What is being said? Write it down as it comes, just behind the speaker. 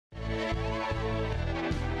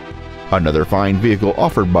Another fine vehicle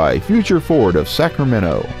offered by Future Ford of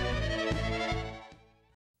Sacramento.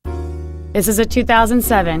 This is a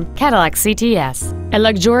 2007 Cadillac CTS, a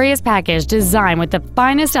luxurious package designed with the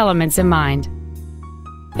finest elements in mind.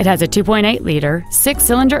 It has a 2.8-liter,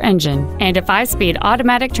 6-cylinder engine and a 5-speed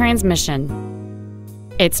automatic transmission.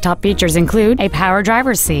 Its top features include a power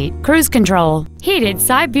driver's seat, cruise control, heated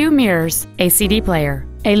side view mirrors, a CD player,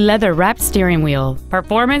 a leather-wrapped steering wheel,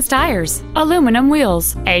 performance tires, aluminum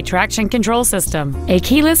wheels, a traction control system, a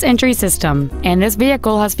keyless entry system, and this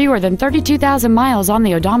vehicle has fewer than 32,000 miles on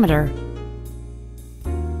the odometer.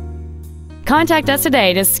 Contact us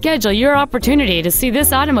today to schedule your opportunity to see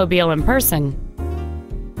this automobile in person.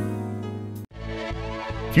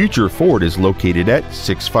 Future Ford is located at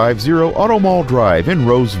 650 Automall Drive in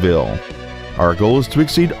Roseville. Our goal is to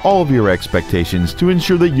exceed all of your expectations to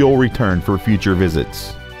ensure that you'll return for future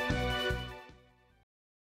visits.